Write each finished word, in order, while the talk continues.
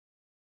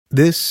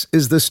This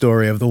is the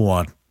story of the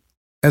one.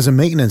 As a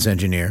maintenance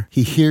engineer,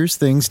 he hears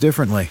things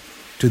differently.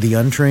 To the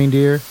untrained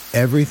ear,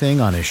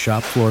 everything on his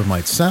shop floor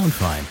might sound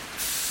fine,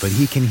 but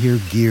he can hear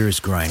gears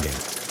grinding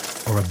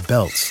or a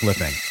belt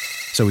slipping.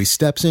 So he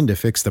steps in to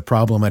fix the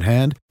problem at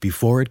hand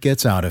before it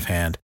gets out of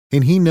hand.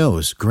 And he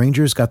knows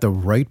Granger's got the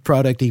right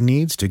product he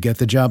needs to get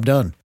the job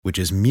done, which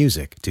is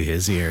music to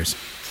his ears.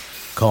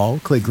 Call,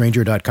 click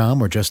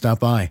Grainger.com, or just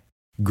stop by.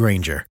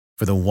 Grainger,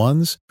 for the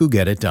ones who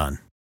get it done.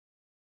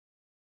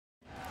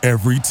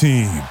 Every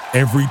team,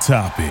 every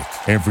topic,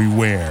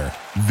 everywhere.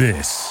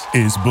 This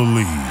is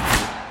Believe.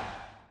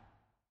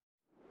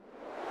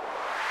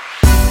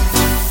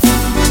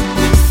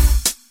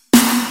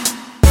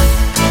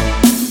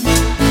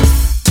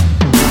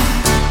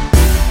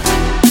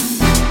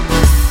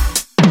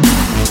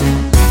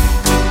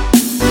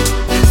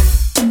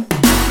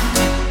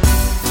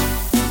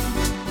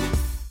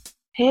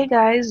 Hey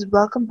guys,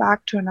 welcome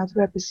back to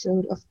another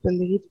episode of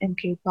Believe in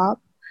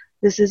K-pop.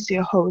 This is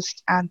your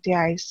host, Anthea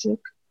Isaac.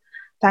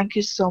 Thank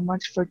you so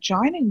much for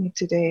joining me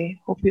today.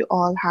 Hope you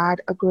all had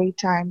a great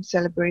time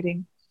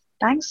celebrating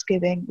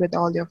Thanksgiving with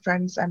all your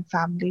friends and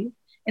family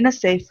in a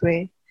safe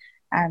way.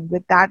 And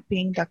with that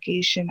being the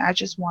occasion, I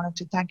just wanted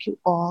to thank you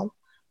all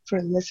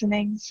for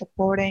listening,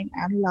 supporting,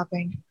 and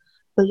loving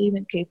Believe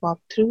in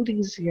K-pop through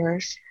these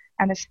years,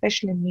 and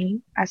especially me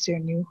as your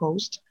new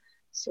host.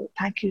 So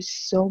thank you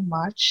so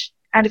much.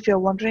 And if you're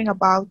wondering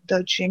about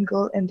the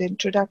jingle in the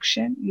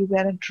introduction, you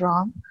weren't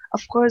wrong.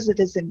 Of course, it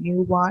is a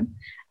new one,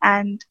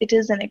 and it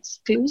is an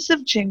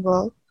exclusive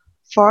jingle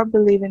for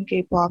Believe in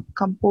K-pop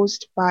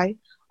composed by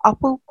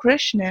Apu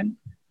Krishnan,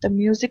 the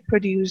music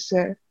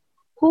producer,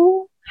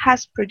 who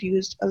has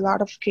produced a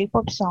lot of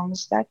K-pop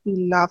songs that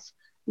we love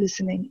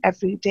listening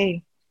every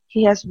day.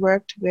 He has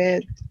worked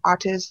with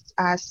artists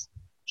as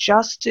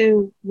Just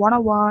Do,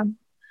 101,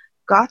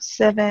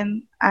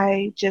 GOT7.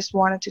 I just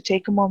wanted to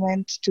take a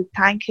moment to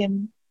thank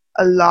him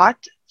a lot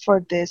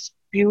for this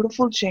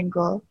beautiful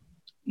jingle.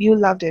 You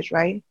loved it,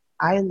 right?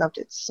 I loved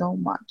it so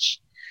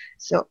much.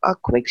 So, a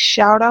quick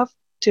shout out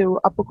to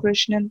Apu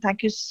Krishnan.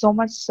 Thank you so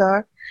much,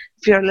 sir.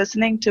 If you're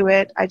listening to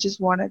it, I just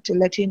wanted to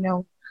let you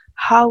know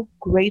how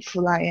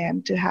grateful I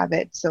am to have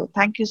it. So,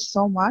 thank you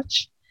so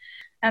much.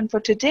 And for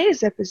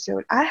today's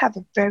episode, I have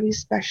a very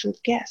special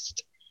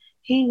guest.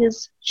 He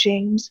is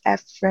James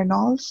F.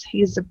 Reynolds.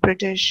 He is a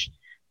British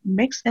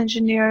mix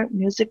engineer,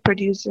 music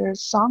producer,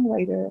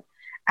 songwriter,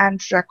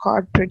 and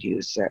record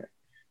producer.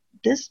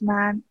 This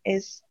man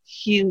is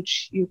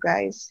huge, you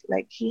guys.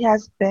 Like, he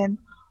has been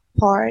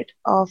part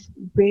of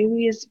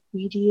various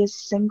BTS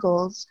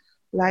singles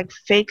like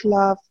Fake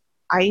Love,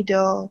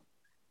 Idol,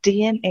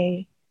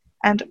 DNA,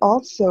 and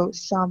also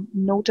some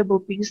notable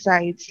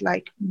B-sides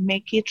like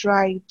Make It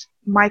Right,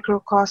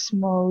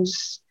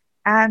 Microcosmos,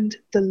 and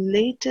the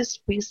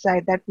latest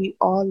B-side that we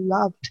all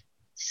loved,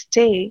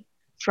 Stay,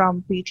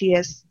 from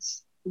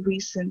BTS's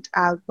recent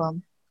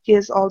album. He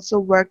has also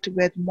worked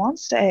with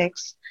Monster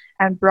X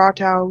and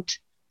brought out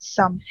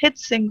some hit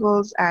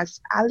singles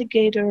as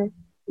Alligator,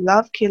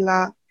 Love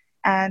Killa,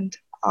 and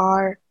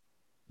our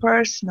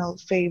personal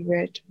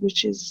favorite,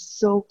 which is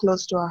so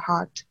close to our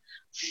heart,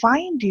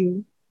 Find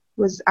You,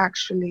 was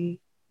actually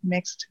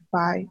mixed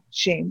by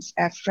James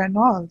F.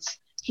 Reynolds.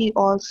 He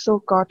also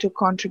got to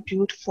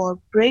contribute for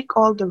Break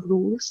All the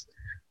Rules,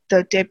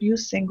 the debut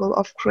single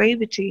of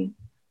Gravity,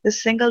 the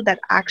single that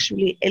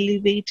actually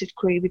elevated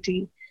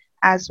Gravity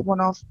as one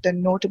of the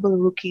notable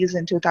rookies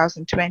in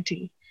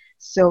 2020.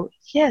 So,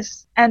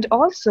 yes, and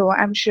also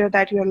I'm sure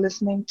that you're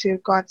listening to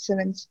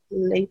GOT7's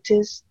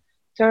latest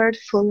third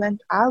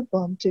full-length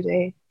album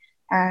today.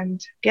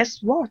 And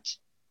guess what?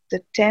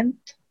 The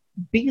 10th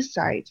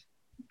B-side,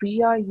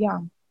 We Are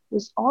Young,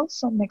 was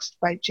also mixed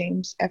by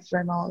James F.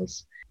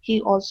 Reynolds.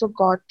 He also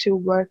got to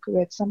work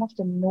with some of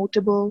the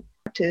notable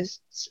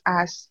artists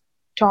as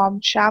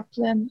Tom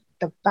Chaplin,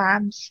 The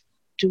Vamps,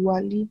 Dua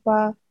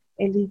Lipa,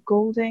 Ellie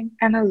Goulding,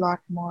 and a lot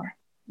more.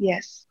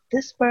 Yes,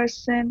 this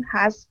person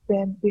has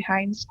been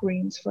behind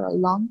screens for a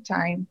long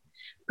time,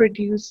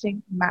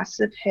 producing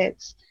massive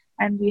hits,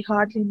 and we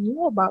hardly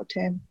knew about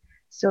him.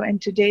 So, in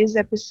today's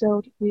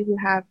episode, we will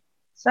have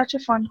such a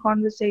fun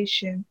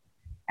conversation,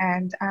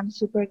 and I'm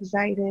super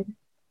excited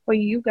for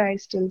you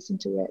guys to listen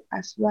to it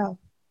as well.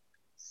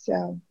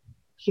 So,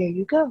 here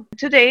you go.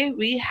 Today,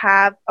 we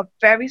have a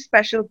very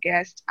special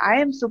guest. I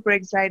am super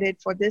excited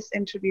for this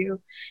interview,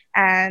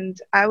 and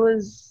I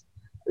was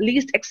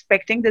least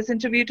expecting this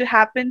interview to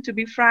happen, to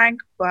be frank,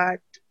 but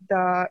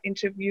the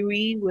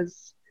interviewee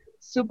was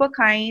super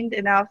kind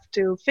enough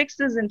to fix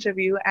this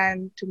interview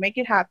and to make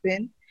it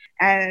happen.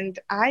 And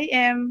I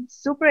am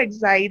super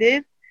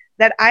excited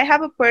that I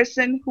have a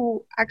person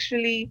who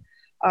actually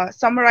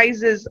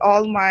summarizes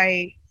all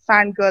my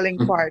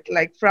fangirling part,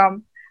 like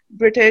from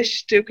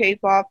British to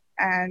K-pop,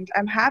 and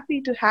I'm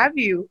happy to have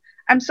you.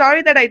 I'm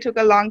sorry that I took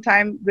a long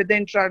time with the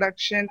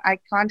introduction. I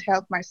can't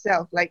help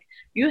myself. Like,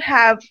 you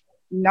have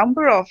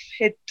number of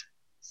hit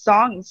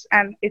songs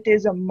and it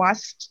is a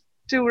must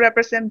to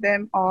represent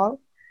them all.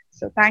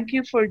 So thank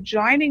you for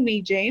joining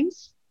me,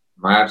 James.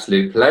 My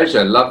absolute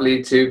pleasure.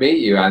 Lovely to meet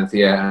you,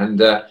 Anthea, and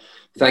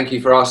thank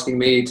you for asking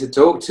me to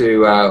talk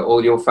to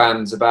all your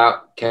fans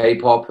about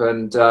K-pop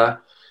and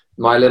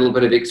my little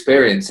bit of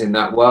experience in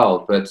that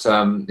world. But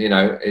you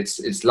know,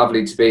 it's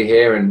lovely to be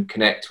here and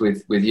connect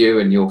with you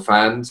and your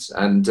fans.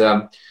 And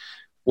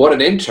what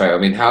an intro! I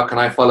mean, how can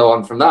I follow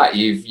on from that?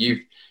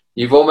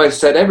 You've almost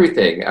said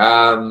everything.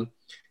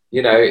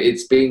 You know,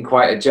 it's been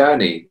quite a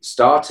journey,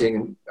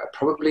 starting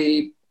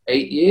probably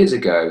 8 years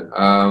ago.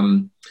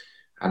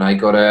 And I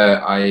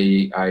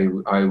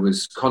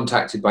was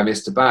contacted by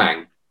Mr.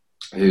 Bang,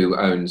 who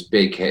owns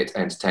Big Hit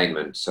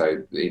Entertainment,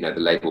 so you know, the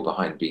label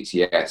behind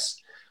BTS,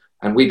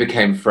 and we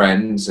became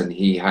friends. And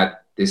he had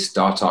this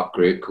startup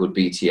group called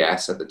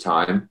BTS at the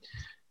time,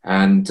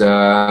 and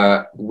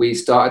we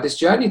started this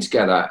journey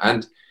together.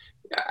 And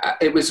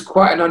it was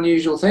quite an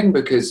unusual thing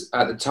because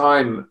at the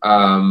time,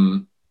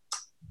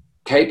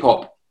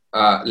 K-pop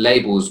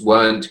labels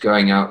weren't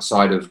going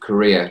outside of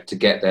Korea to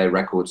get their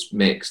records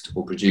mixed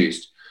or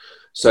produced.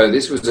 So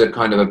this was a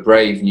kind of a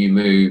brave new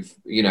move,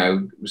 you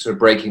know, sort of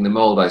breaking the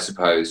mold, I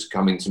suppose,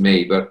 coming to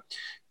me. But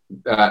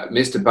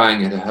Mr.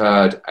 Bang had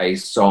heard a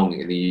song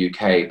in the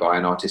UK by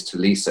an artist,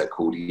 Lisa,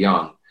 called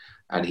Young,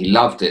 and he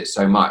loved it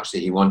so much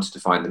that he wanted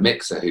to find the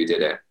mixer who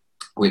did it,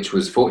 which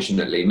was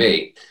fortunately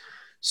me.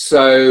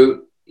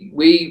 So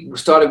we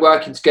started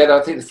working together.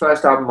 I think the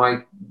first album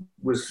I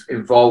was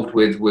involved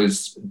with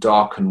was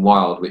Dark and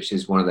Wild, which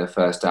is one of their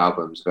first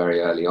albums very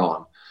early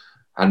on.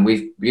 And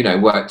we've, you know,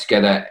 worked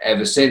together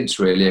ever since,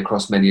 really,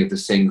 across many of the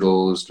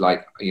singles,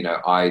 like, you know,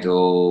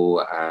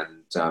 Idol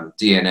and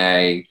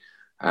DNA,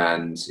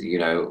 and, you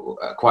know,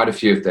 quite a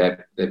few of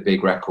their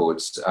big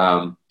records.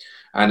 And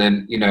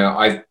then, you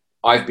know,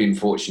 I've been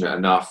fortunate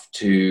enough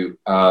to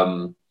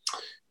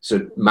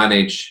sort of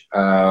manage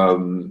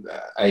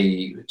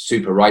a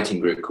super writing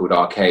group called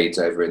Arcades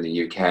over in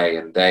the UK,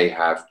 and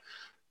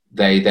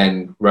they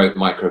then wrote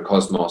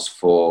Microcosmos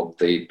for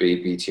the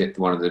BTS,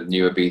 one of the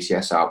newer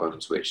BTS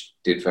albums, which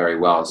did very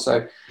well.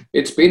 So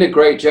it's been a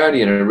great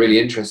journey and a really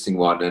interesting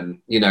one.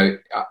 And, you know,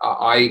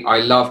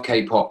 I love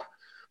K-pop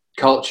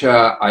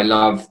culture. I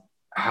love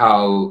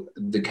how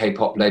the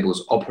K-pop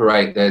labels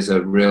operate. There's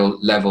a real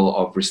level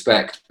of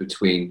respect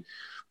between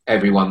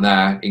everyone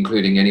there,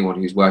 including anyone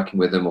who's working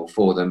with them or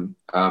for them.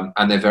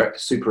 And they're very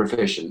super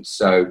efficient.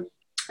 So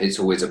it's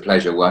always a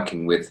pleasure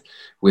working with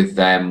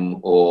them,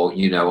 or,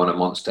 you know, on a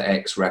Monster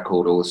X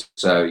record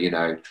also, you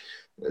know,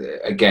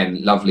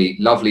 again,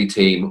 lovely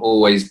team,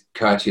 always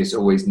courteous,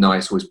 always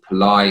nice, always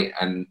polite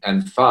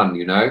and fun,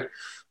 you know.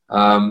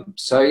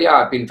 So yeah,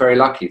 I've been very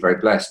lucky, very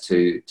blessed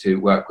to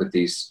work with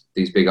these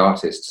big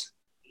artists.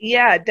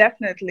 Yeah,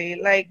 definitely.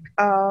 Like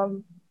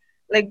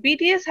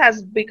BTS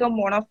has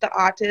become one of the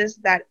artists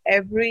that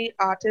every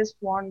artist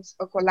wants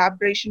a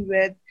collaboration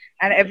with,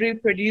 and every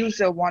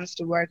producer wants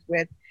to work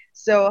with.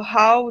 So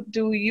how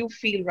do you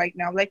feel right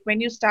now? Like when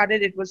you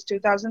started, it was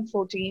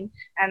 2014,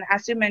 and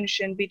as you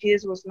mentioned,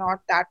 BTS was not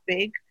that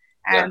big,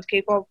 and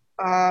K-pop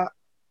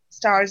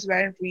stars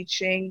weren't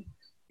reaching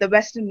the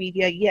Western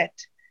media yet.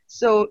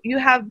 So you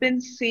have been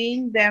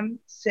seeing them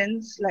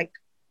since the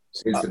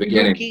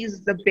beginning.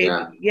 Yoongi's the baby,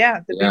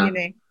 the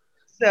beginning.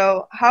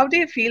 So how do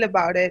you feel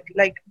about it?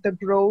 Like the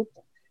growth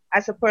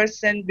as a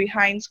person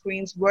behind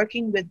screens,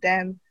 working with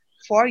them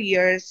for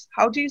years.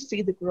 How do you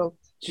see the growth?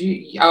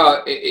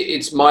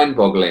 It's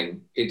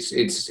mind-boggling. It's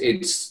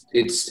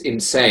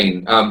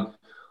insane.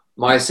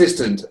 My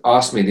assistant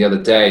asked me the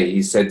other day.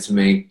 He said to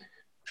me,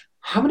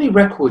 "How many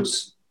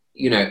records?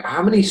 You know,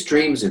 how many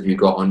streams have you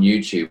got on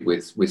YouTube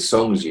with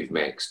songs you've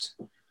mixed?"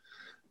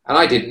 And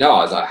I didn't know.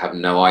 I have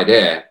no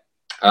idea.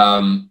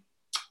 And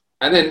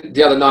then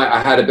the other night,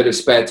 I had a bit of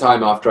spare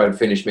time after I'd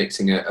finished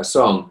mixing a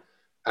song,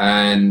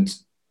 and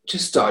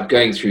just started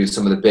going through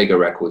some of the bigger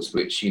records,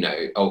 which, you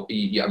know,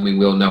 I mean,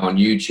 we'll know on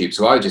YouTube.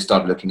 So I just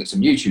started looking at some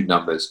YouTube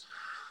numbers.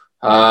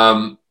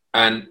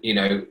 And, you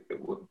know,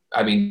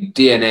 I mean,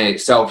 DNA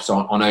itself's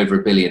on over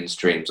 1 billion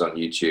streams on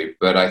YouTube.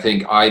 But I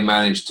think I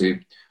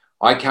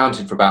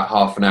counted for about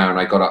half an hour, and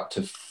I got up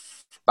to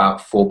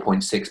about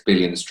 4.6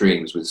 billion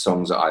streams with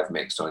songs that I've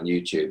mixed on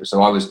YouTube.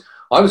 So I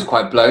was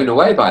quite blown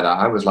away by that.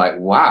 I was like,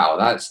 wow,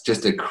 that's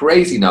just a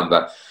crazy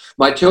number.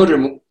 My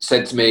children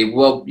said to me,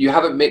 "Well, you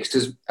haven't mixed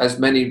as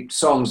many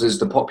songs as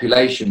the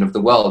population of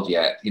the world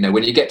yet. You know,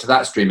 when you get to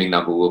that streaming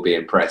number, we'll be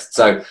impressed."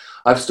 So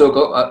I've still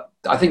got,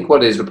 I think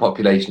what is the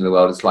population of the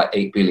world? It's like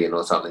 8 billion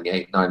or something,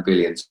 9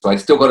 billion. So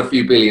I've still got a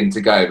few billion to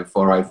go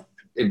before I've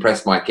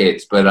impressed my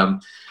kids. But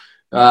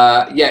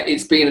yeah,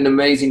 it's been an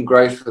amazing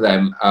growth for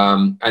them.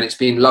 And it's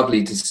been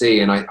lovely to see.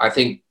 And I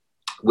think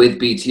with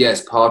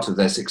BTS, part of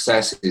their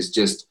success is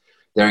just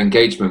their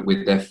engagement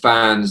with their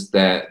fans,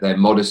 their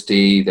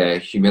modesty, their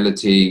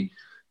humility.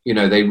 You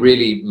know, they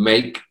really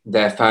make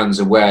their fans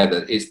aware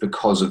that it's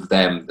because of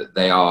them that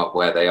they are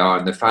where they are,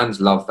 and the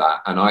fans love that.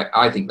 And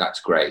I think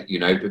that's great, you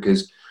know,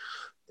 because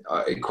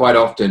quite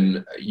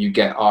often you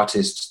get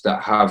artists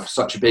that have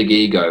such a big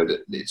ego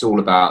that it's all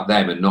about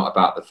them and not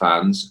about the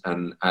fans,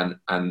 and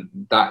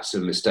that's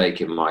a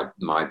mistake in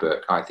my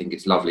book. I think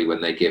it's lovely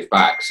when they give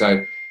back.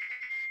 So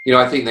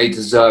I think they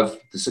deserve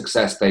the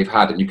success they've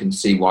had, and you can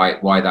see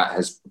why that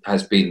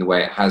has been the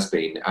way it has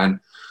been. And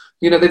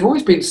they've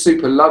always been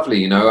super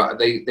lovely.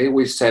 They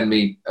always send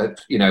me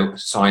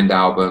signed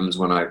albums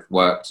when I've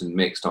worked and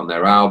mixed on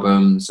their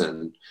albums,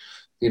 and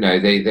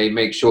they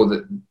make sure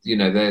that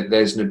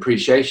there's an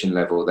appreciation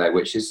level there,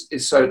 which is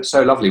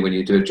so lovely when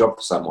you do a job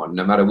for someone.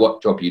 No matter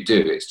what job you do,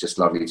 it's just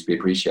lovely to be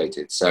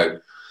appreciated. So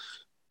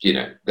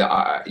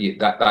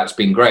that's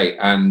been great.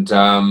 And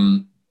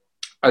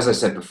as I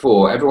said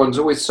before, everyone's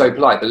always so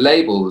polite. The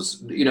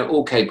labels,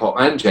 all K-pop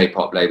and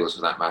J-pop labels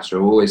for that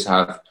matter, always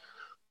have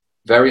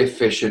very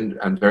efficient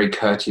and very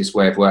courteous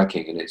way of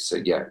working, and it's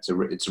a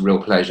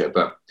real pleasure.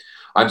 But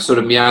I'm sort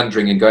of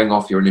meandering and going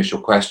off your initial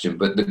question,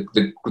 but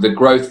the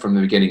growth from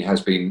the beginning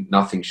has been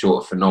nothing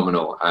short of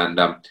phenomenal. And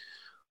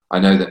I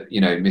know that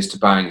Mr.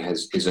 Bang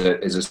is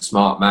a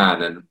smart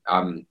man,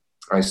 and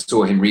I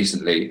saw him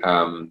recently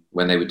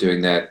when they were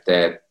doing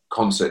their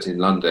concert in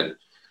London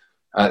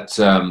at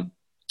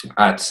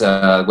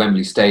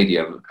Wembley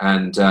Stadium,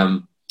 and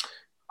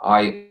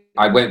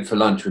I went for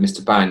lunch with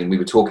Mr. Bang, and we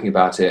were talking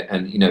about it.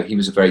 And he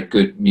was a very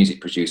good music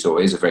producer,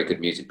 or is a very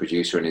good music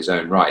producer in his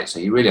own right. So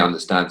he really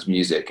understands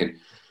music. And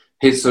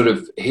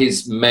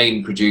his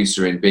main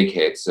producer in big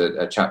hits,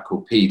 a chap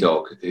called P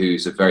Dog,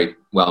 who's a very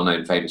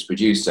well-known, famous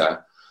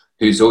producer,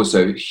 who's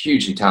also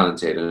hugely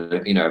talented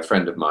and a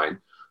friend of mine.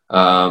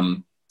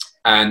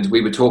 And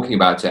we were talking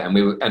about it, and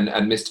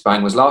Mr.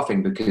 Bang was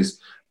laughing because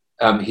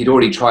he'd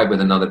already tried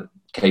with another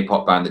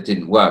K-pop band that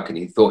didn't work, and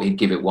he thought he'd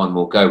give it one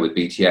more go with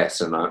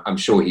BTS, and I'm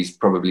sure he's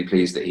probably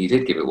pleased that he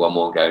did give it one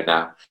more go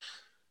now.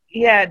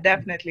 Yeah,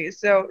 definitely.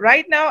 So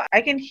right now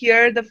I can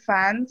hear the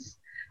fans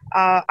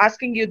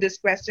asking you this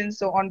question.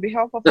 So on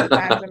behalf of the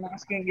fans, I'm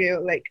asking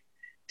you,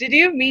 did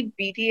you meet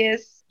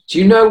BTS? Do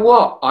you know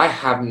what? I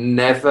have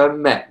never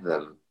met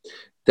them.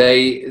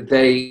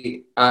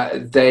 They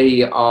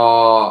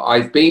are.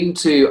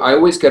 I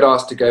always get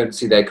asked to go and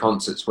see their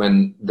concerts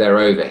when they're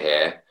over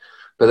here,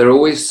 but they're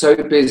always so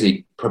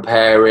busy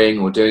preparing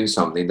or doing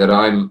something that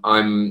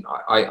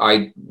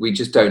we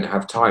just don't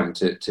have time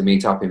to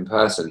meet up in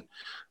person.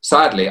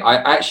 Sadly, I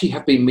actually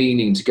have been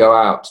meaning to go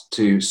out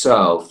to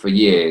Seoul for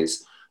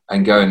years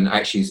and go and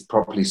actually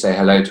properly say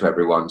hello to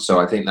everyone. So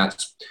I think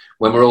that's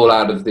when we're all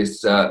out of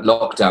this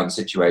lockdown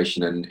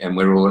situation and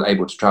we're all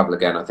able to travel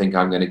again. I think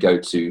I'm going to go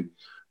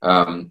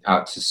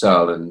out to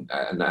Seoul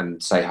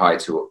and say hi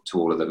to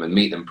all of them and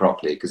meet them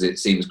properly, because it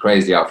seems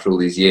crazy after all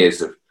these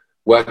years of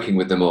working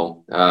with them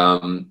all,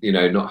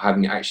 not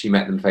having actually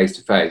met them face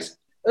to face.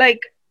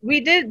 We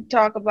did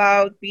talk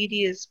about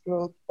BTS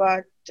growth,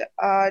 but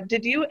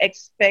did you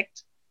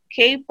expect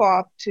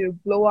K-pop to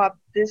blow up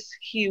this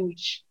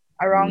huge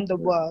around the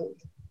world?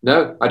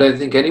 No, I don't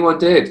think anyone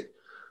did.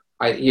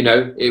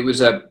 It was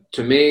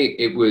to me,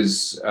 it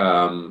was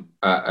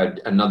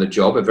another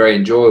job, a very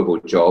enjoyable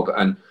job,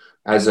 and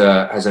as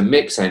a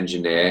mix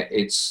engineer,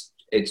 it's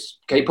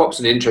K-pop's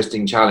an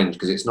interesting challenge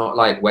because it's not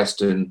like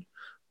Western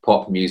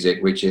pop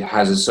music, which it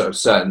has a sort of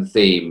certain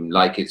theme,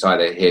 like it's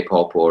either hip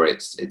hop or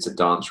it's a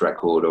dance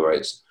record or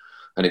it's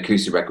an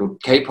acoustic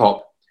record.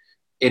 K-pop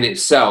in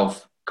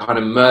itself kind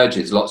of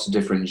merges lots of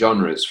different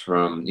genres,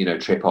 from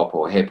trip hop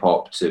or hip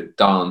hop to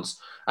dance,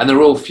 and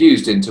they're all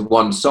fused into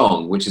one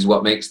song, which is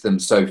what makes them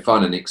so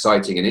fun and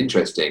exciting and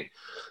interesting.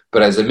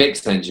 But as a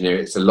mixed engineer,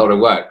 it's a lot of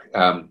work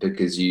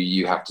because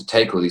you have to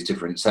take all these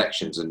different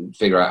sections and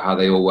figure out how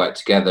they all work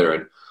together.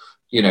 And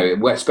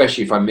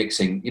especially if I'm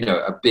mixing,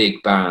 a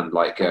big band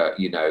like a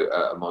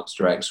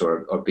Monster X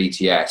or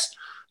BTS,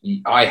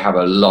 I have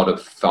a lot of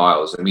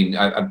files. I mean,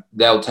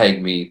 they'll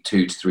take me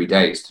 2 to 3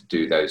 days to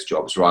do those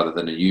jobs rather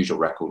than a usual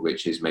record,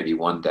 which is maybe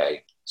 1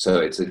 day. So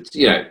it's a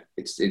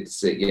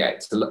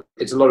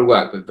lot of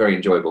work, but very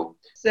enjoyable.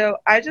 So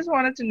I just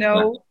wanted to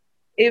know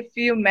if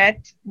you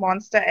met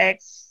Monster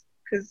X,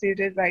 because you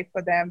did write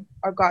for them,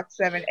 or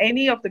GOT7,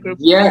 any of the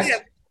groups. Yes.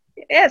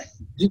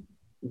 Yes.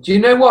 Do you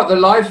know what? The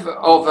life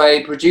of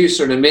a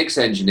producer and a mix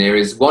engineer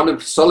is one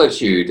of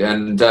solitude.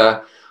 And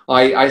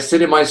I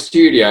sit in my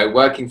studio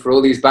working for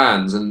all these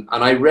bands, and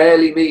I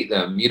rarely meet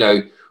them.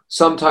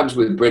 Sometimes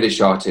with British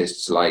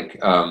artists like,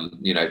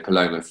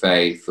 Paloma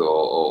Faith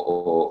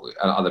or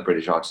other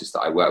British artists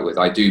that I work with,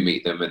 I do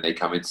meet them and they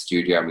come into the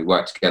studio and we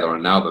work together on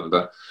an album.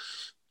 But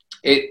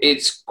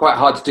it's quite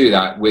hard to do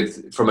that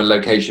from a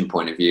location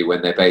point of view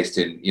when they're based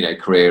in,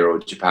 Korea or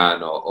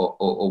Japan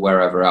or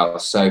wherever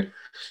else. So,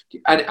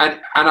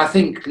 and I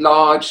think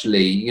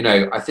largely,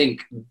 I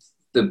think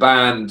the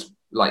band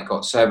like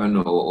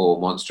GOT7 or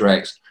Monster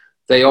X,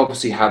 they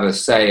obviously have a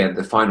say and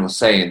the final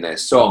say in their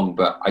song,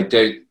 but I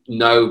don't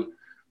know,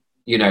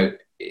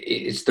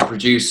 it's the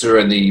producer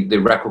and the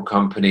record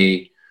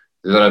company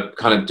that are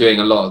kind of doing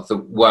a lot of the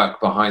work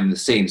behind the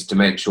scenes to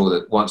make sure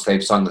that once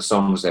they've sung the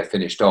songs, they're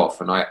finished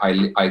off. And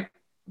I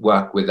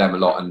work with them a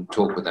lot and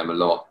talk with them a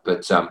lot.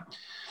 But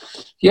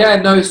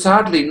no,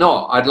 sadly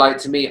not. I'd like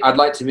to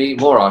meet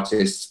more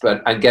artists,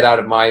 and get out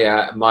of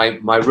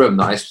my room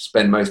that I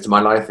spend most of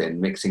my life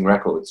in mixing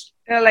records.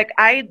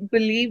 I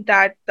believe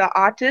that the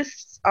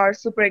artists are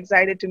super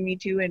excited to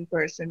meet you in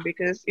person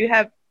because you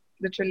have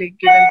literally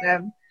given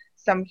them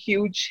some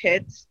huge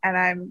hits, and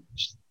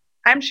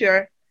I'm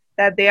sure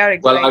that they are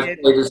Well, I've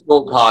excited. played a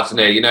small part in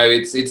it. You know,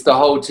 it's the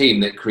whole team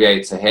that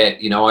creates a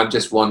hit. You know, I'm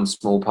just one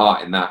small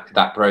part in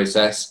that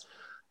process.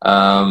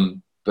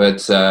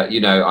 But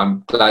you know,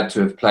 I'm glad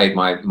to have played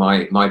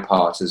my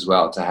part as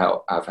well to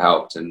have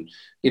helped, and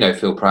you know,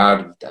 feel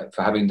proud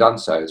for having done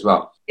so as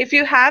well. If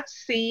you have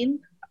seen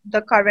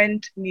the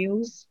current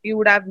news, you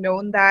would have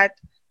known that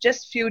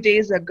just few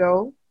days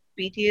ago,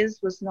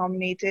 BTS was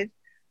nominated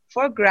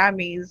for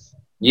Grammys.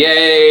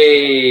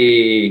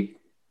 Yay!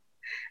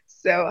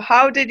 So,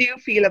 how did you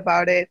feel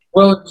about it?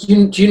 Well,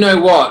 do you know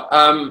what?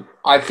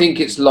 I think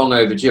it's long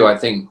overdue. I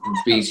think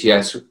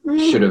BTS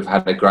should have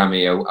had a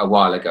Grammy a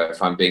while ago,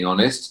 if I'm being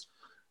honest.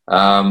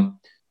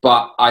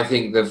 But I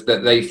think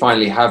that they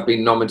finally have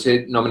been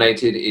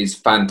nominated is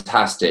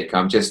fantastic.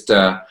 I'm just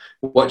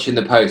watching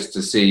the post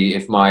to see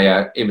if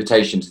my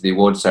invitation to the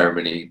award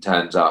ceremony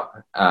turns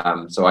up,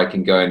 so I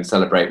can go and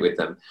celebrate with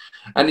them.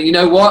 And you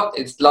know what?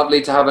 It's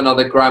lovely to have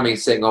another Grammy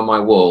sitting on my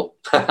wall.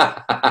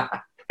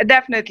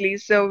 Definitely.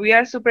 So, we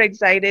are super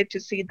excited to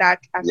see that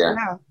as Yeah.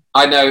 well.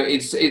 I know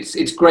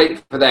it's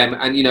great for them,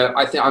 and you know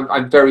I think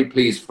I'm very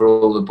pleased for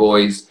all the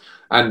boys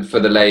and for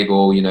the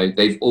label. You know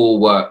they've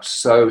all worked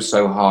so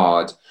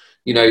hard.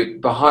 You know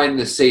behind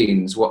the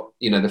scenes, what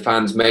you know the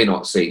fans may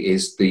not see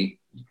is the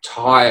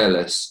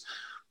tireless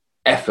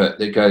effort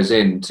that goes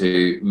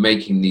into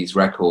making these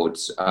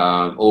records,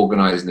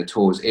 organising the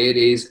tours. It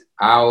is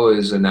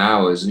hours and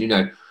hours, and you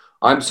know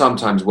I'm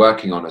sometimes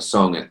working on a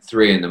song at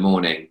 3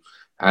 a.m.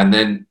 and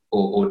then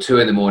or 2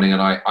 a.m,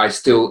 and I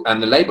still,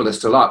 and the label is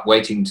still up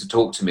waiting to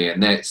talk to me,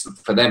 and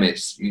for them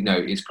it's you know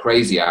it's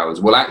crazy hours.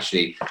 Well,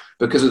 actually,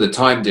 because of the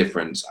time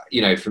difference,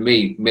 you know, for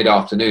me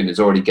mid-afternoon is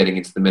already getting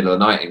into the middle of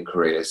the night in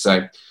Korea,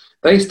 so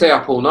they stay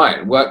up all night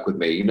and work with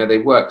me. You know, they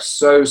work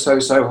so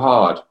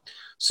hard,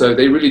 so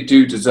they really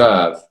do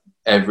deserve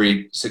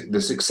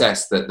the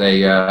success that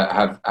they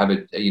have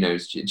you know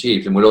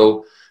achieved, and we'll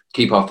all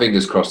keep our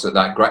fingers crossed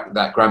that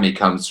Grammy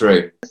comes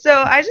through.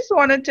 So, I just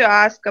wanted to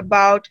ask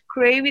about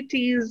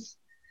Gravity's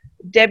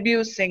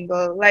debut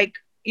single. Like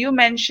you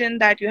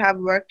mentioned that you have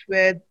worked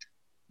with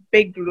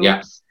big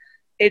groups.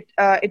 It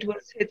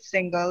was hit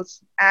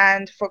singles,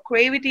 and for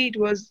Gravity, it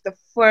was the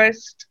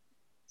first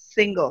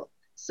single.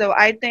 So,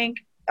 I think,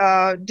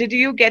 did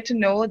you get to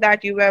know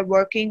that you were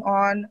working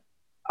on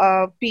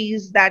a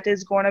piece that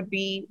is going to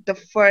be the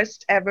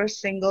first ever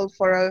single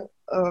for a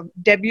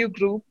debut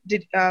group?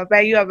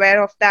 Were you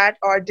aware of that,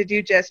 or did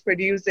you just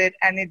produce it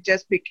and it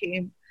just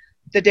became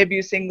the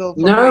debut single for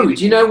No, Gravity?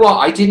 do you know what?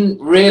 I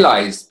didn't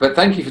realize, but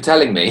thank you for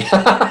telling me.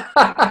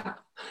 I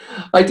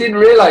didn't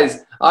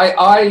realize.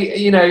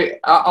 You know,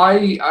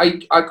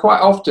 I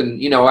quite often,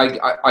 you know,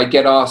 I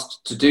get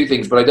asked to do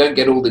things, but I don't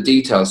get all the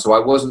details. So I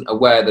wasn't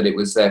aware that it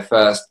was their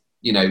first,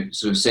 you know,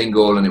 sort of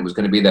single, and it was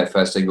going to be their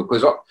first single.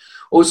 Because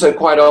also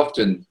quite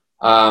often,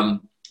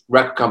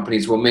 record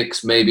companies will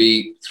mix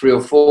maybe 3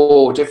 or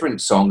 4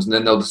 different songs, and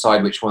then they'll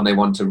decide which one they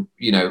want to,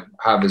 you know,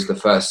 have as the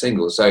first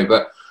single. So,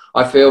 but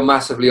I feel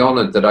massively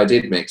honoured that I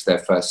did mix their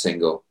first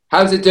single.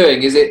 How's it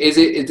doing? Is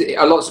it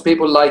are lots of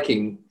people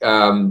liking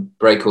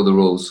Break All the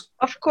Rules?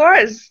 Of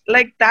course,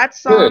 like that Good.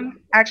 song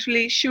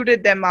actually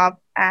shooted them up,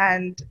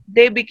 and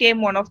they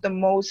became one of the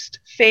most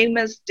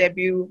famous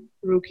debut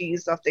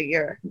rookies of the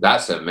year.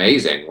 That's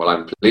amazing. Well,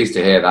 I'm pleased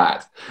to hear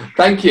that.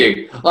 Thank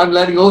you. I'm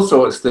learning all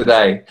sorts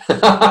today.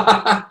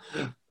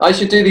 I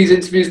should do these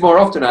interviews more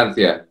often,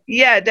 Anthea.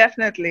 Yeah,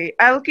 definitely.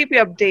 I will keep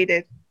you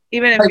updated,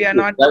 even if we are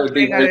not That would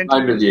be doing our very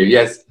kind of interviews. you.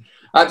 Yes,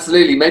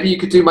 absolutely. Maybe you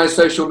could do my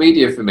social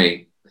media for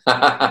me.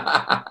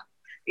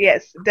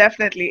 Yes,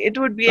 definitely. It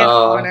would be an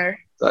Oh, honor.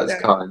 that's So,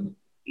 kind.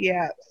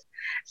 yeah.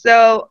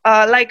 So,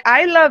 like,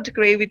 I loved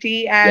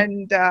Gravity, Yeah.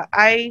 and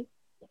I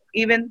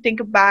even think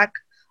back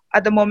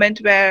at the moment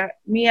where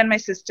me and my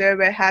sister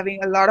were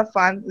having a lot of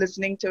fun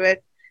listening to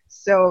it.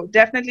 So,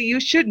 definitely, you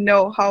should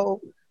know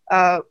how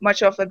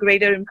much of a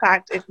greater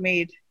impact it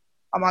made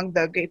among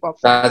the K-pop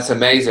fans. That's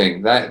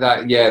amazing. That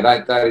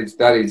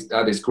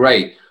is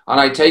great. And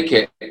I take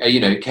it, you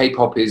know,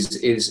 K-pop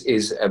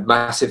is a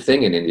massive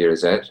thing in India,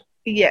 is it?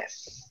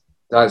 Yes.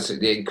 That's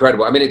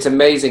incredible. I mean, it's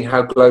amazing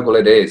how global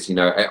it is. You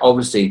know,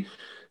 obviously,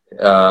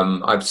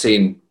 I've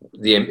seen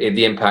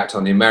the impact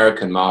on the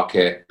American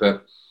market,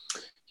 but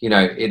you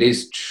know, it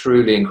is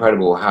truly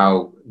incredible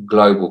how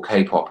global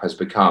K-pop has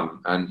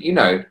become. And you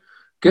know,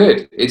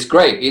 good. It's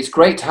great. It's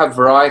great to have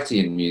variety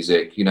in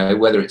music. You know,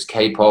 whether it's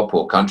K-pop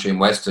or country and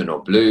western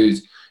or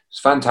blues, it's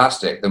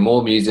fantastic. The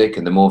more music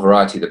and the more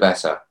variety, the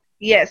better.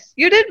 Yes.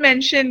 You did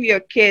mention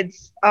your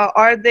kids.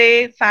 Are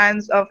they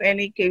fans of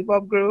any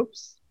K-pop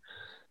groups?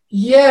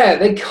 Yeah,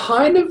 they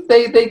kind of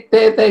they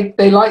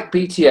like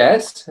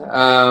BTS.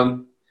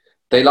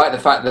 They like the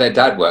fact that their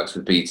dad works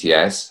with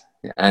BTS,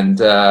 and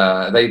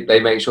they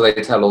make sure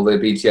they tell all the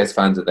BTS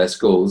fans at their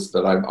schools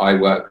that I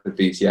work with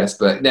BTS.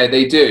 But no,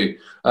 they do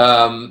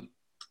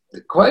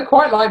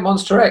quite like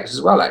Monster X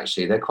as well.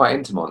 Actually, they're quite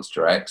into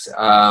Monster X.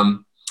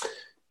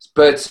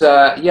 But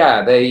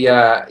yeah, they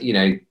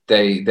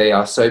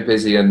are so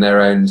busy in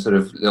their own sort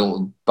of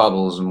little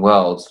bubbles and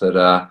worlds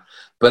that.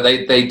 But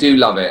they do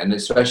love it, and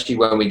especially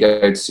when we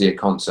go to see a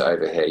concert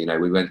over here.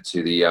 We went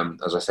to the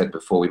as I said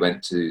before, we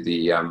went to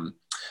the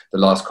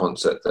last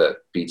concert that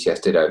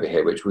BTS did over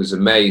here, which was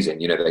amazing.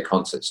 Their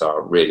concerts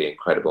are really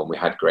incredible, and we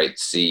had great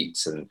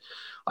seats, and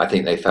I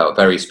think they felt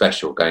very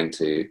special going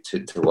to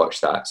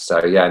watch that.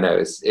 So yeah, no,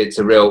 it's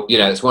a real,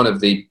 it's one of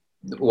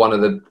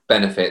the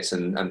benefits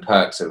and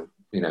perks of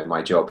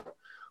my job,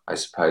 I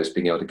suppose,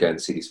 being able to go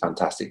and see these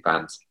fantastic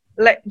bands.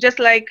 Just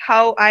like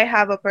how I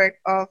have a perk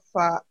of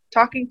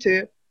talking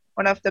to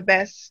one of the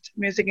best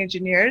music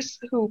engineers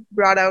who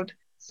brought out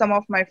some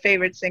of my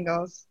favorite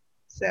singles.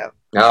 So.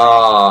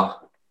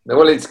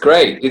 Well, it's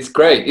great. It's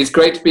great. It's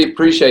great to be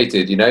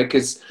appreciated,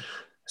 because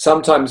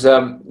sometimes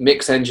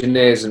mix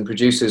engineers and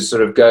producers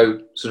sort of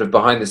go sort of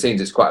behind the scenes.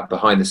 It's quite a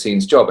behind the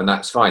scenes job, and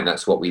that's fine.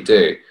 That's what we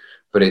do.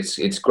 But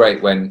it's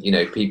great when,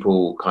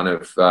 people kind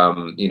of,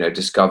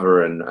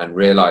 discover and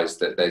realize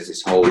that there's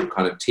this whole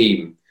kind of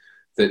team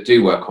that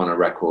do work on a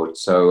record.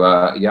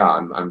 So, yeah,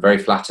 I'm very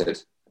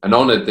flattered and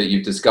honored that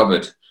you've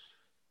discovered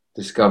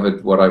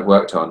what I've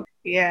worked on.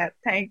 Yeah,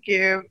 thank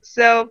you.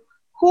 So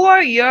who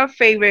are your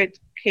favorite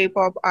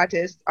K-pop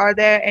artists? Are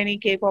there any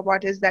K-pop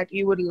artists that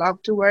you would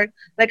love to work?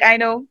 Like, I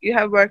know you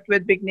have worked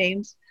with big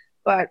names,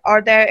 but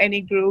are there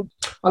any groups?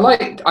 I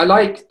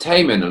like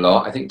Taemin a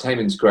lot. I think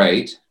Taemin's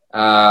great.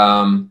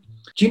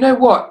 Do you know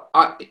what?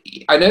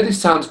 I know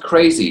this sounds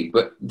crazy,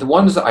 but the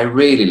ones that I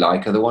really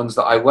like are the ones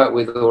that I work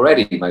with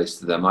already.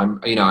 Most of them, I've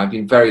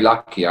been very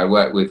lucky. I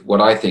work with what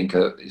I think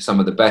are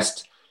some of the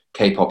best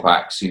K-pop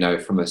acts,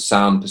 from a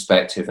sound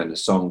perspective and a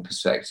song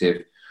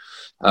perspective.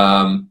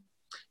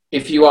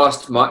 If you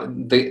asked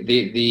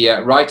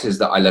the writers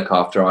that I look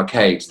after,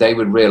 Arcades, they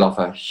would reel off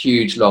a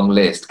huge long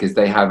list because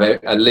they have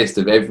a list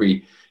of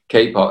every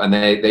K-pop, and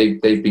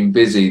they've been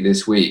busy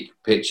this week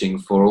pitching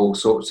for all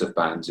sorts of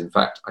bands. In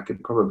fact, I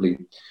could probably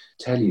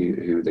tell you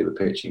who they were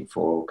pitching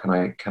for. Can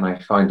I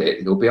find it?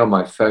 It'll be on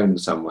my phone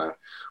somewhere.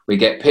 We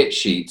get pitch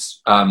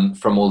sheets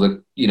from all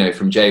the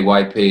from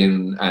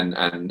JYP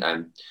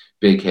and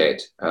Big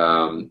Hit,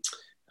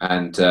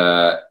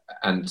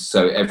 and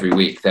so every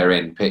week they're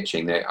in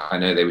pitching. I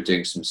know they were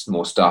doing some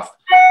more stuff,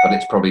 but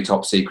it's probably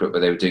top secret.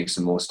 But they were doing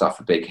some more stuff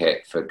for Big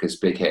Hit because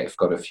Big Hit have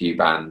got a few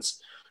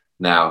bands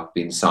now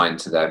been signed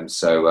to them.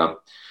 So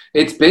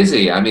it's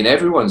busy. I mean,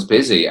 everyone's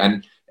busy.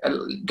 And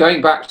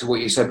going back to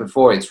what you said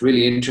before, it's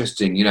really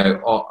interesting.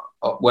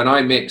 When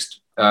I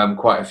mixed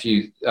quite a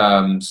few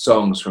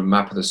songs from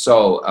Map of the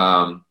Soul,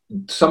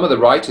 some of the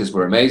writers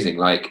were amazing.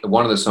 Like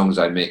one of the songs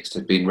I mixed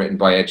had been written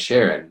by Ed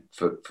Sheeran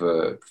for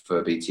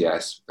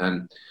BTS,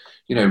 and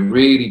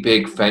really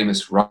big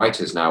famous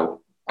writers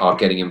now are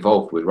getting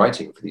involved with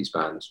writing for these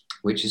bands,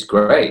 which is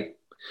great.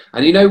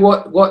 And you know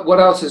what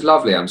else is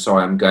lovely? I'm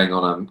sorry, I'm going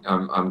on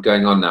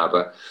now,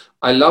 but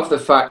I love the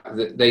fact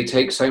that they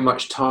take so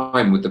much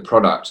time with the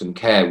product and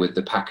care with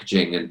the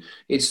packaging, and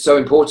it's so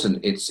important.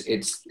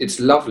 It's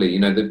lovely,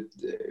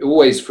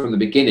 always from the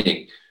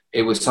beginning.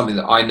 It was something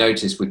that I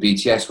noticed with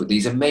BTS, with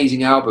these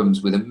amazing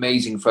albums with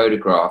amazing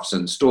photographs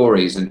and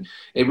stories, and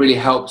it really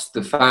helps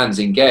the fans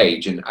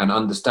engage and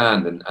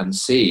understand and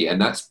see.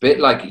 And that's a bit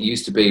like it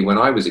used to be when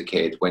I was a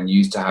kid, when you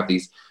used to have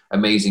these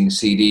amazing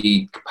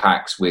CD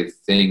packs with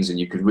things, and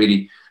you could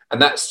really,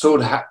 and that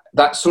sort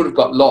of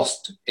got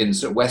lost in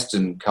sort of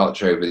Western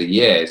culture over the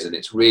years, and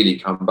it's really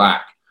come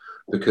back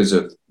because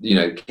of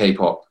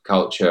K-pop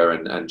culture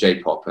and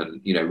J-pop,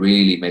 and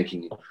really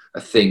making a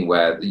thing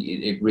where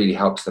it really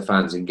helps the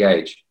fans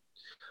engage.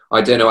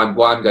 I don't know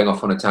why I'm going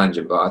off on a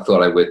tangent, but I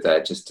thought I would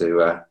there just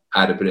to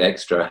add a bit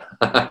extra.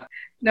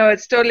 No,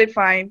 it's totally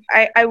fine.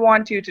 I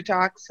want you to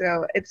talk,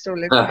 so it's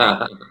totally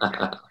fine.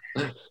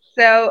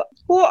 So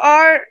who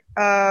are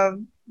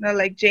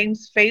like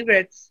James'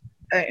 favorites?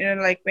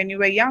 Like when you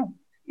were young,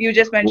 you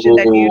just mentioned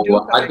that you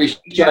do. I'd be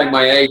showing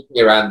my age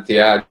here,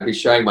 Anthea. I'd be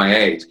showing my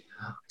age.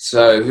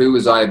 So who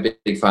was I a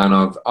big fan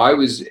of? I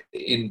was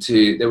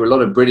into, there were a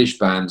lot of British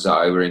bands that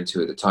I were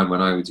into at the time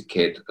when I was a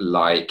kid,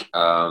 like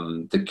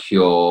The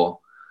Cure,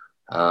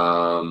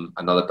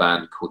 another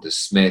band called The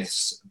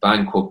Smiths, a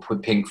band called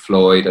Pink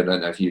Floyd. I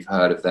don't know if you've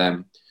heard of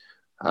them.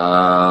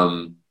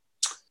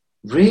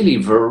 Really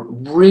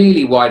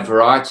wide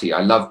variety.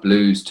 I love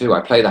blues too.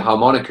 I play the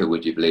harmonica,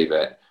 would you believe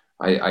it?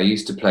 I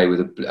used to play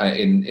with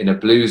in a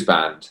blues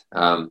band.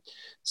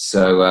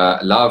 So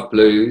love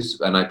blues,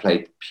 and I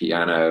play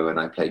piano and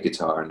I play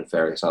guitar and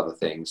various other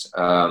things.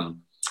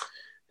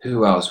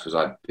 Who else was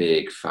I a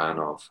big fan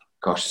of?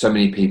 Gosh, so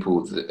many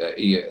people.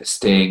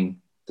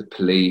 Sting, The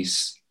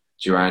Police,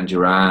 Duran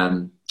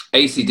Duran,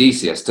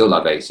 AC/DC. I still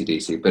love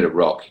AC/DC. A bit of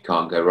rock, you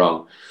can't go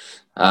wrong.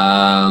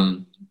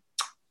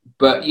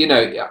 But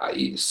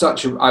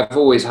I've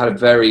always had a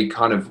very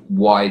kind of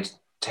wide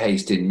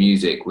taste in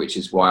music, which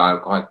is why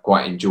I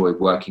quite enjoy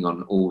working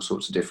on all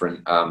sorts of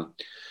different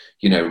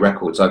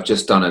records. I've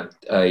just done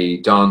a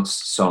dance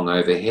song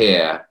over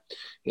here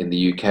in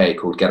the UK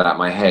called Get Out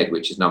My Head,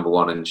 which is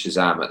 #1 in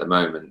Shazam at the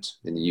moment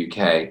in the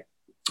UK.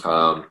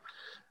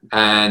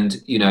 And,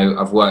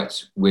 I've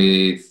worked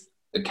with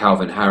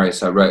Calvin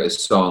Harris. I wrote a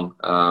song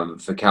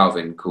for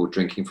Calvin called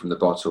Drinking from the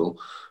Bottle,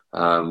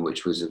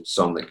 which was a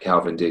song that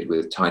Calvin did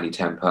with Tiny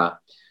Temper.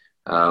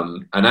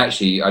 And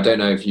actually, I don't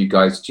know if you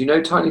guys, do you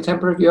know Tiny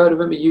Temper? Have you heard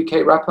of him, a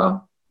UK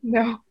rapper?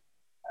 No,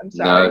 I'm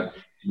sorry. No,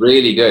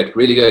 really good,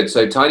 really good.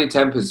 So Tiny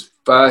Temper's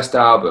first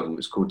album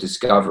was called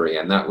Discovery,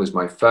 and that was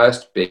my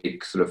first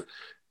big sort of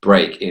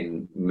break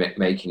in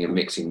making and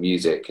mixing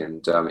music.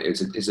 And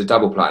it's a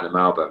double platinum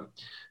album.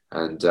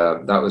 And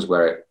that was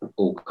where it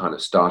all kind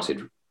of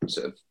started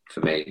sort of for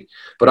me.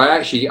 But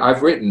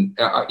I've written,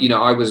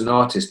 I was an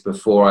artist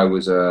before I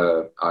was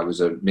a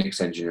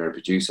mix engineer and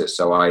producer.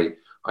 So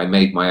I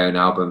made my own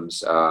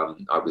albums.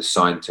 I was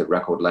signed to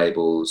record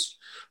labels.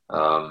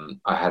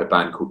 I had a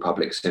band called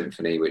Public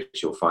Symphony,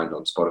 which you'll find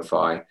on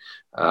Spotify.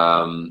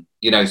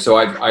 So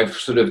I've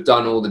sort of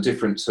done all the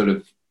different sort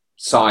of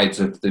sides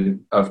of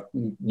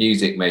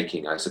music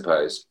making, I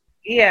suppose.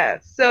 Yeah.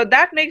 So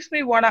that makes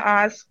me want to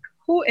ask,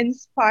 who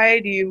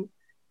inspired you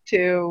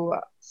to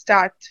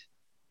start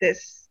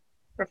this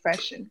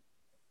profession?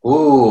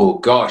 Oh,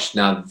 gosh.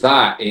 Now,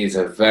 that is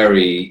a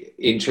very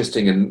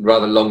interesting and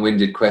rather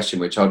long-winded question,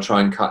 which I'll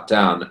try and cut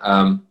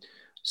down.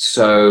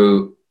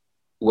 So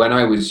when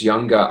I was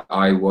younger,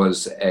 I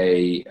was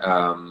when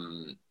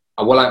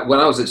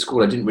I was at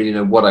school, I didn't really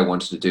know what I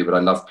wanted to do, but I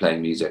loved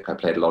playing music. I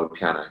played a lot of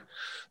piano.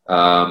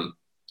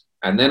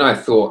 And then I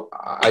thought,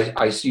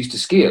 I used to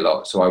ski a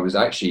lot, so I was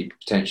actually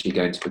potentially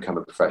going to become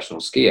a professional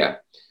skier.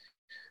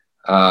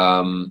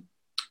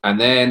 And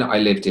then I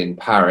lived in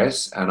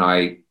Paris, and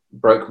I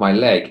broke my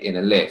leg in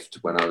a lift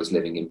when I was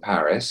living in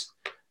Paris.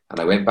 And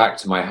I went back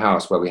to my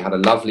house where we had a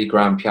lovely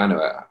grand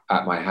piano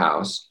at my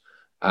house.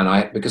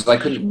 And because I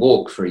couldn't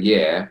walk for a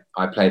year,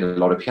 I played a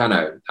lot of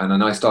piano. And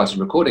then I started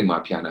recording my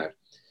piano.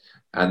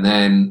 And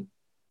then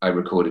I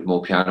recorded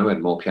more piano.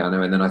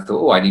 And then I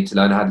thought, I need to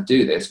learn how to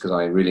do this because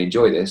I really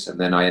enjoy this. And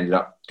then I ended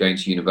up going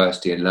to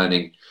university and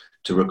learning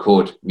to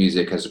record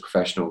music as a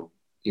professional,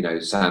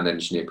 sound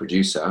engineer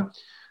producer.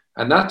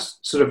 And that's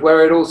sort of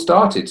where it all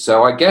started.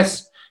 So I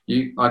guess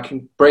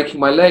breaking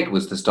my leg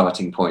was the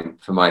starting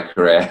point for my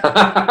career.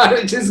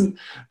 It isn't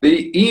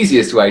the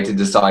easiest way to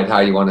decide how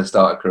you want to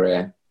start a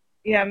career.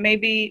 Yeah,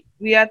 maybe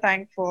we are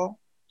thankful.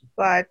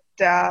 But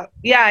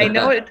I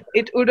know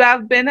it would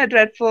have been a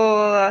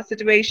dreadful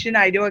situation.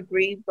 I do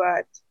agree.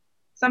 But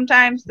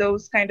sometimes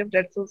those kind of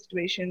dreadful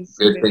situations.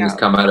 Good things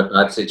come out of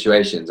bad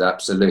situations.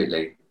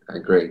 Absolutely. I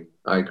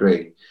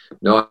agree.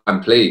 No,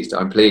 I'm pleased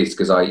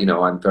because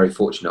I'm very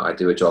fortunate. I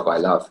do a job I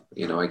love.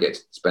 I get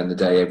to spend the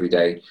day every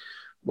day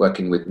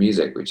working with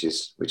music, which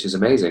is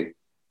amazing.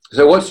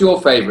 So what's your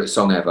favorite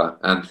song ever,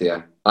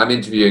 Anthea? I'm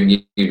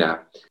interviewing you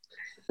now.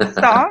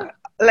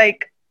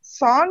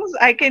 Songs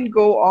I can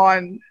go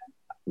on.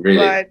 Really?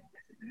 But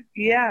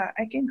yeah,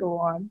 I can go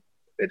on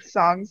with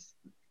songs.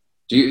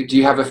 Do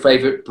you have a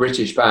favorite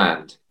British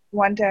band?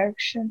 One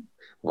Direction.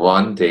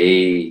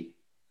 1D.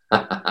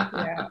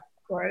 Yeah, of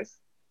course.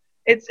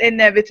 It's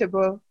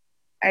inevitable,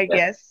 I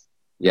guess.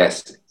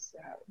 Yes. So.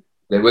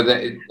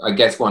 I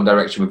guess One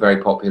Direction were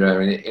very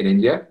popular in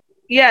India.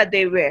 Yeah,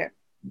 they were.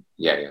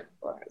 Yeah.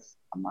 Of course,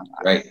 among us.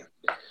 Great.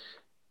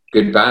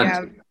 Good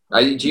band.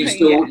 Yeah. Do you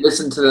still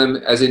listen to them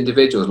as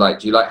individuals?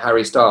 Do you like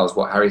Harry Styles?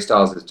 What Harry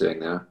Styles is doing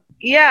now?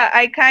 Yeah,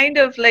 I kind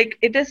of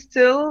it is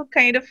still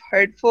kind of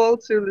hurtful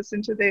to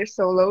listen to their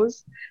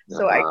solos.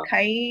 So I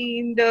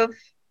kind of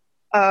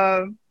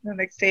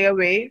stay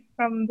away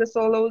from the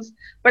solos,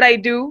 but I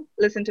do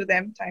listen to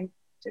them time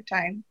to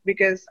time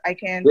because I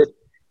can't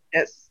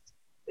just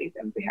leave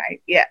them behind.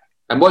 Yeah.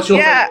 And what's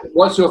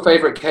your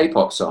favorite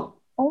K-pop song?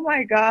 Oh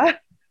my God.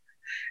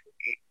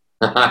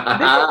 This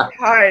is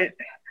hard.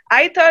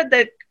 I thought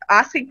that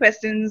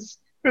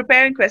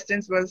preparing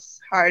questions was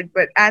hard,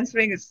 but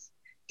answering is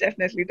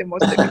definitely the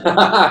most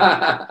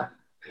difficult.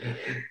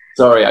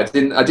 Sorry, I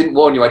didn't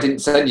warn you. I didn't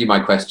send you my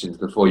questions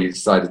before you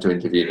decided to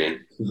interview me.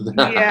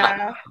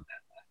 Yeah.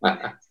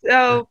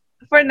 So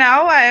for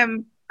now, I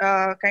am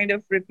kind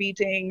of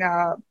repeating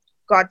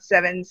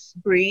GOT7's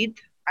Breathe.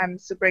 I'm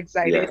super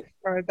excited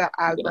for the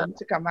album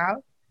to come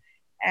out.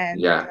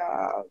 And,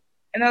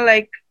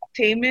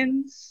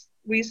 Taemin's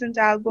recent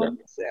album.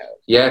 Yeah. So.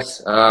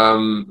 Yes.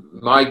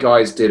 My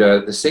guys did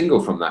the single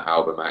from that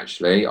album,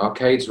 actually.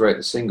 Arcades wrote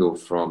the single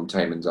from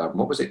Taemin's album.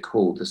 What was it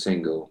called, the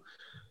single?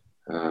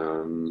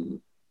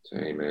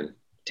 Taemin.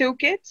 Two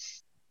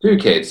Kids? Two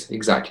Kids,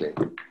 exactly.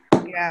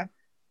 Yeah.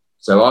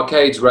 So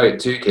Arcades wrote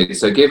Two Kids.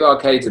 So give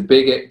Arcades a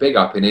big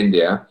up in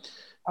India,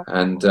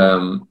 and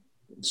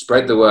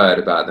spread the word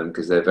about them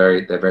because they're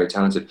very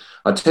talented.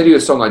 I'll tell you a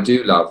song I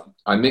do love.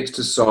 I mixed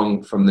a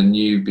song from the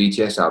new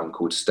BTS album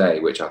called Stay,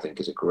 which I think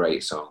is a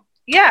great song.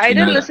 Yeah, I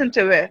did listen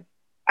to it.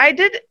 I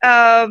did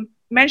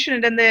mention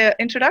it in the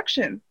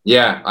introduction.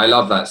 Yeah, I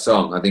love that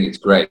song. I think it's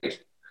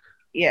great.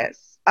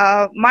 Yes.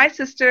 My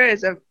sister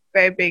is a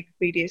very big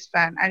BTS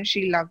fan and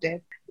she loved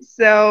it.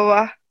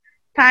 So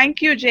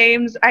thank you,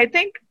 James. I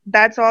think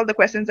that's all the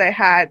questions I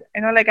had.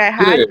 I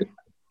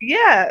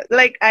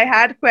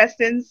had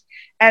questions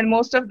and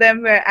most of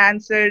them were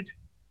answered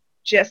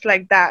just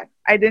like that.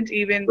 I didn't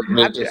even With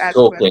me have to just ask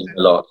talking questions.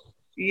 a lot.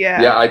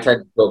 Yeah. Yeah, I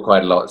tend to talk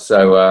quite a lot.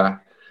 So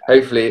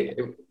hopefully,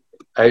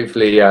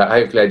 hopefully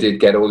I did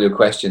get all your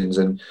questions.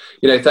 And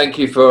thank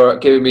you for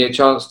giving me a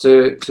chance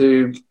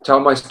to tell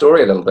my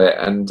story a little bit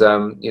and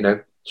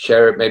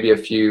share maybe a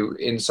few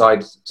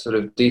inside sort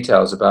of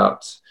details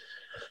about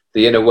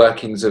the inner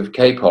workings of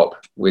K-pop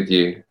with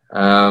you.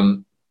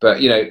 But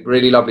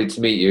really lovely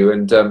to meet you,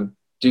 and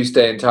do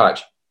stay in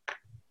touch.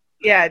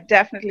 Yeah,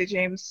 definitely,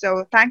 James.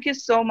 So thank you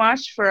so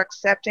much for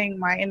accepting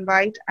my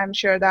invite. I'm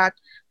sure that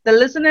the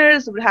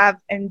listeners would have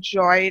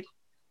enjoyed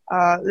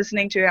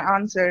listening to your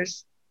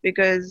answers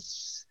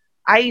because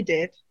I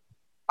did.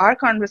 Our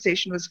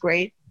conversation was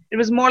great. It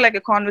was more like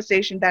a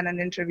conversation than an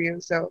interview.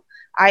 So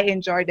I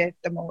enjoyed it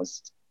the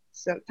most.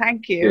 So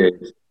thank you.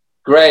 Good.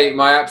 Great,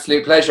 my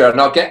absolute pleasure.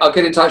 And I'll get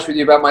in touch with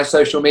you about my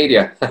social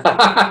media.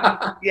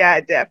 Yeah,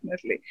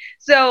 definitely.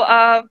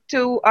 So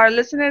to our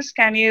listeners,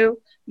 can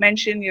you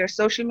mention your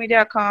social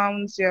media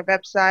accounts, your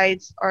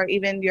websites, or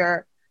even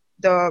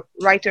the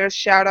writers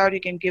shout out you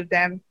can give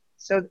them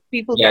so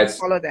people can Yes,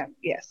 follow them?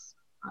 Yes.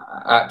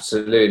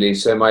 absolutely.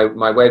 So my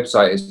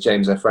website is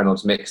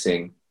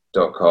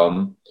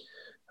jamesfreynoldsmixing.com.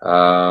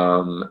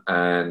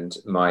 And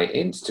my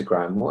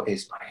Instagram, what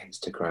is my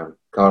Instagram?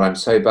 God, I'm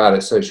so bad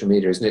at social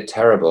media, isn't it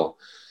terrible?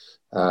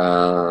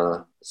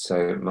 So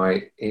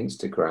my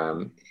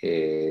Instagram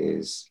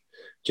is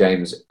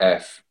James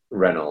F.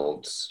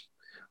 Reynolds.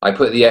 I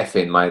put the F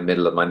in my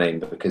middle of my name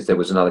because there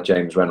was another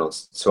James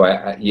Reynolds. So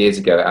I years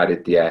ago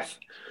added the F.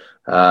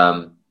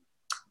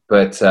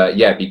 But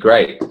yeah, it'd be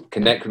great.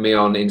 Connect with me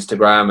on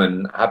Instagram,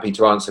 and happy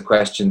to answer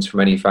questions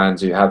from any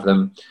fans who have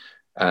them.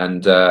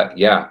 And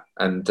yeah,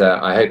 and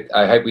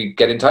I hope we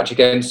get in touch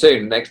again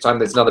soon. Next time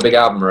there's another big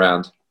album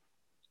around.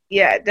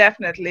 Yeah,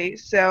 definitely.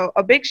 So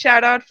a big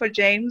shout out for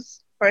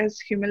James for his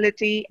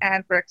humility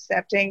and for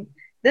accepting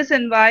this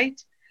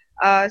invite.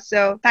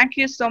 So thank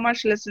you so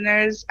much,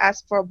 listeners.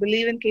 As for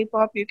Believe in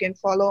K-pop, you can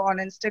follow on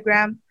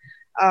Instagram.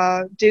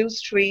 Do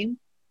stream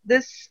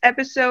this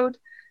episode.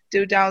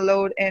 Do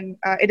download, and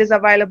it is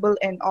available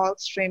in all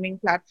streaming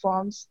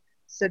platforms.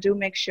 So do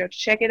make sure to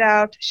check it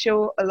out.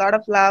 Show a lot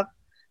of love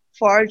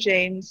for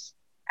James.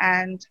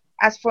 And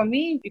as for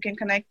me, you can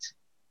connect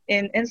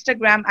in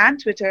Instagram and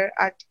Twitter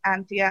at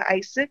Anthea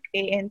Isaac,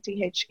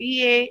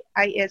 ANTHEA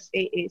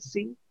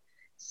ISAAC.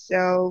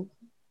 So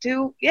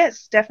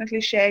yes, definitely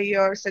share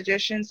your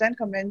suggestions and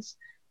comments.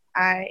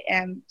 I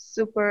am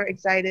super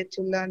excited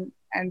to learn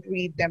and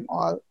read them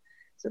all.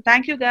 So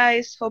thank you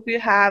guys. Hope you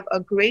have a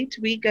great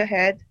week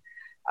ahead.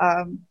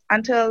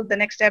 Until the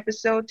next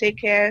episode, take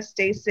care,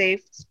 stay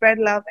safe, spread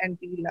love, and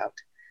be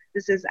loved.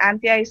 This is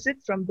Anthea Isaac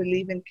from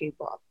Believe in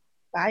K-pop.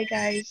 Bye,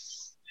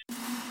 guys.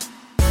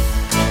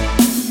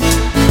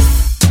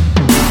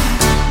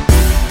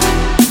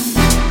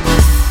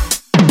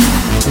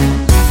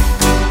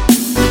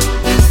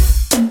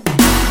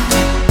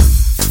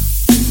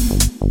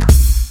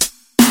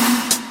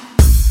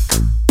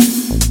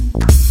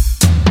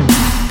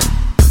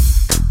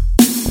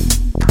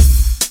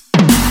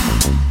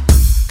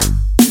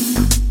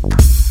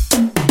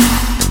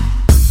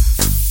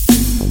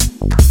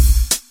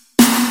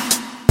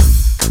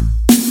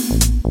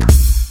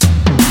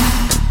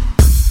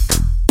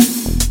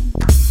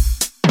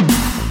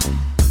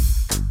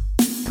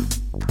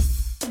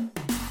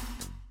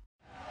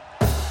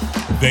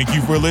 Thank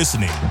you for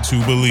listening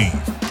to Believe.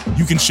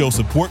 You can show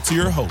support to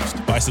your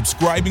host by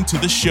subscribing to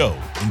the show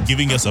and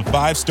giving us a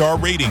 5-star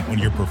rating on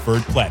your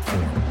preferred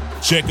platform.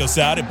 Check us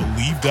out at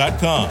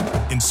Believe.com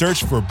and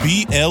search for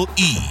BLEAV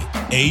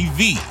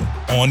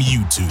on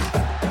YouTube.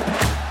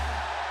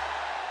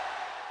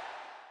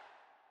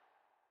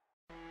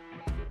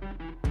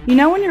 You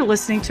know when you're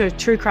listening to a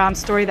true crime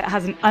story that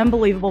has an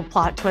unbelievable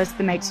plot twist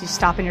that makes you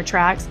stop in your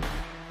tracks?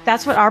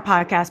 That's what our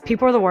podcast,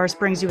 People Are the Worst,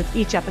 brings you with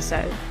each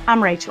episode.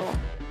 I'm Rachel.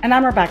 And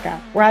I'm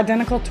Rebecca. We're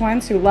identical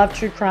twins who love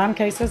true crime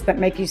cases that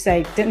make you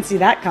say, didn't see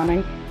that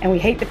coming, and we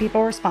hate the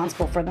people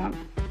responsible for them.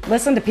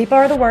 Listen to People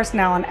Are the Worst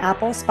now on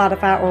Apple,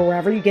 Spotify, or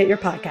wherever you get your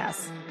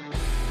podcasts.